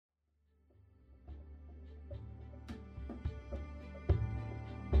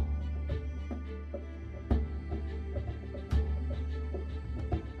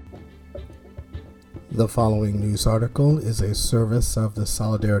The following news article is a service of the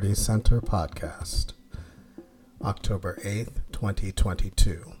Solidarity Center podcast. October 8th,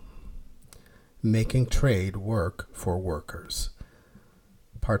 2022. Making Trade Work for Workers.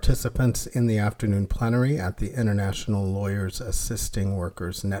 Participants in the afternoon plenary at the International Lawyers Assisting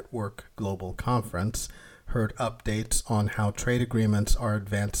Workers Network Global Conference heard updates on how trade agreements are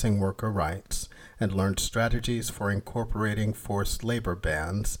advancing worker rights and learned strategies for incorporating forced labor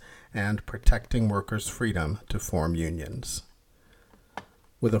bans and protecting workers' freedom to form unions.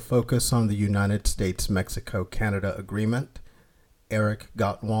 With a focus on the United States-Mexico-Canada Agreement, Eric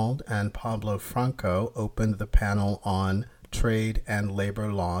Gottwald and Pablo Franco opened the panel on trade and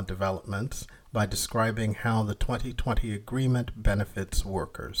labor law developments by describing how the 2020 agreement benefits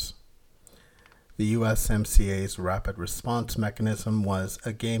workers. The USMCA's rapid response mechanism was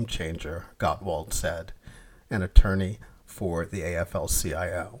a game changer, Gottwald said, an attorney for the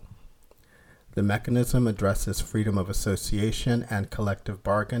AFL-CIO. The mechanism addresses freedom of association and collective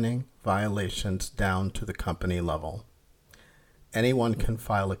bargaining violations down to the company level. Anyone can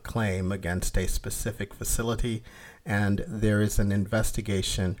file a claim against a specific facility, and there is an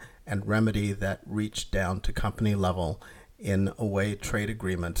investigation and remedy that reach down to company level in a way trade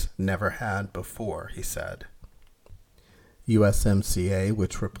agreements never had before, he said. USMCA,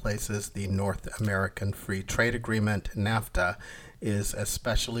 which replaces the North American Free Trade Agreement, NAFTA, is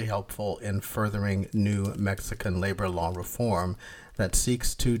especially helpful in furthering new Mexican labor law reform that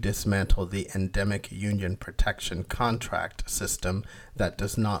seeks to dismantle the endemic union protection contract system that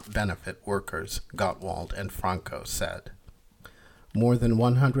does not benefit workers, Gottwald and Franco said. More than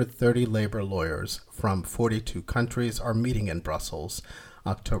 130 labor lawyers from 42 countries are meeting in Brussels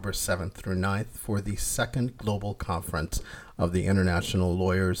October 7th through 9th for the second global conference of the International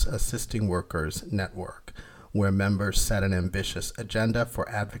Lawyers Assisting Workers Network, where members set an ambitious agenda for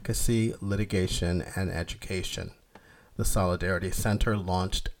advocacy, litigation, and education. The Solidarity Center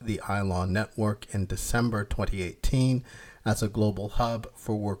launched the iLaw Network in December 2018 as a global hub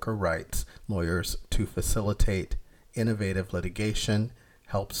for worker rights lawyers to facilitate innovative litigation,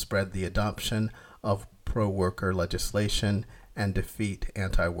 help spread the adoption of pro-worker legislation, and defeat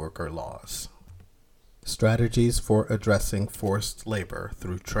anti-worker laws. Strategies for addressing forced labor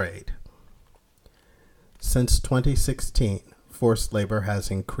through trade. Since 2016, forced labor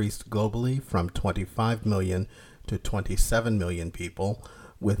has increased globally from 25 million to 27 million people,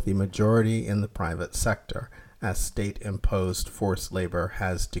 with the majority in the private sector, as state-imposed forced labor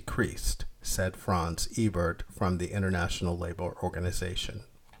has decreased, said Franz Ebert from the International Labor Organization.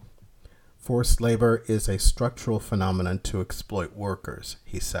 Forced labor is a structural phenomenon to exploit workers,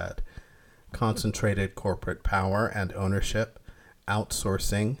 he said. Concentrated corporate power and ownership,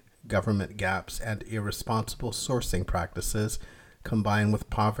 outsourcing, government gaps, and irresponsible sourcing practices, combined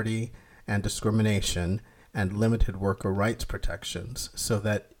with poverty and discrimination and limited worker rights protections, so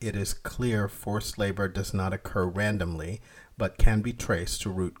that it is clear forced labor does not occur randomly, but can be traced to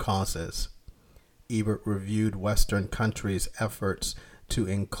root causes. Ebert reviewed Western countries' efforts to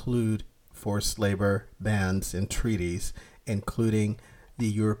include forced labor bans in treaties, including the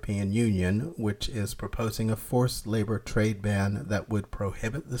European Union, which is proposing a forced labor trade ban that would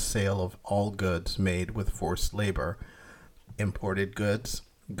prohibit the sale of all goods made with forced labor, imported goods,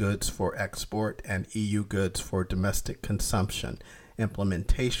 goods for export, and EU goods for domestic consumption.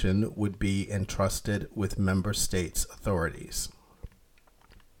 Implementation would be entrusted with member states' authorities.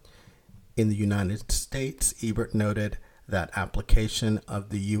 In the United States, Ebert noted that application of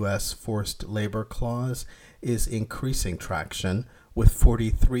the U.S. Forced Labor Clause is increasing traction, with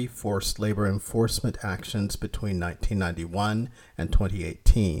 43 forced labor enforcement actions between 1991 and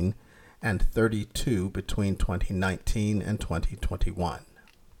 2018, and 32 between 2019 and 2021.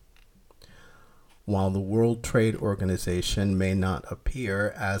 While the World Trade Organization may not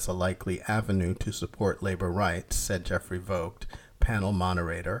appear as a likely avenue to support labor rights, said Jeffrey Vogt, panel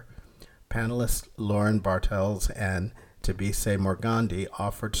moderator, panelists Lauren Bartels and Thabise Morgandi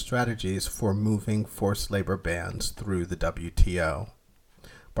offered strategies for moving forced labor bans through the WTO.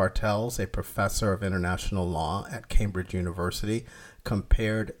 Bartels, a professor of international law at Cambridge University,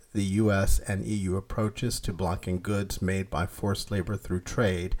 compared the U.S. and EU approaches to blocking goods made by forced labor through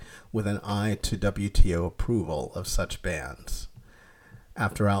trade with an eye to WTO approval of such bans.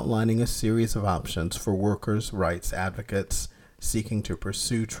 After outlining a series of options for workers' rights advocates seeking to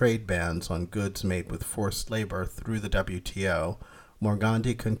pursue trade bans on goods made with forced labor through the WTO,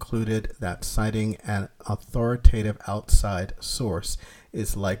 Morgandi concluded that citing an authoritative outside source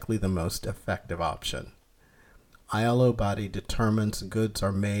is likely the most effective option. ILO body determines goods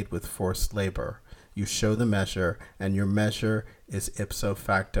are made with forced labor. You show the measure, and your measure is ipso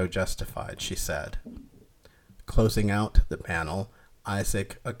facto justified, she said. Closing out the panel,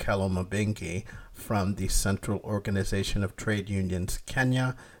 Isaac Okello-Mabingi from the Central Organization of Trade Unions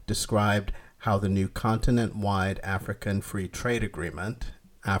Kenya described how the new continent-wide African Free Trade Agreement,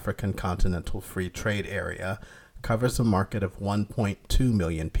 African Continental Free Trade Area, covers a market of 1.2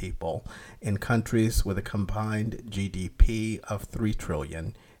 million people in countries with a combined GDP of 3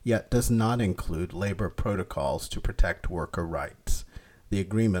 trillion, yet does not include labor protocols to protect worker rights. The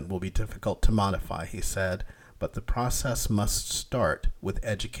agreement will be difficult to modify, he said, but the process must start with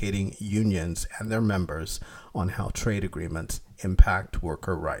educating unions and their members on how trade agreements impact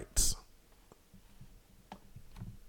worker rights.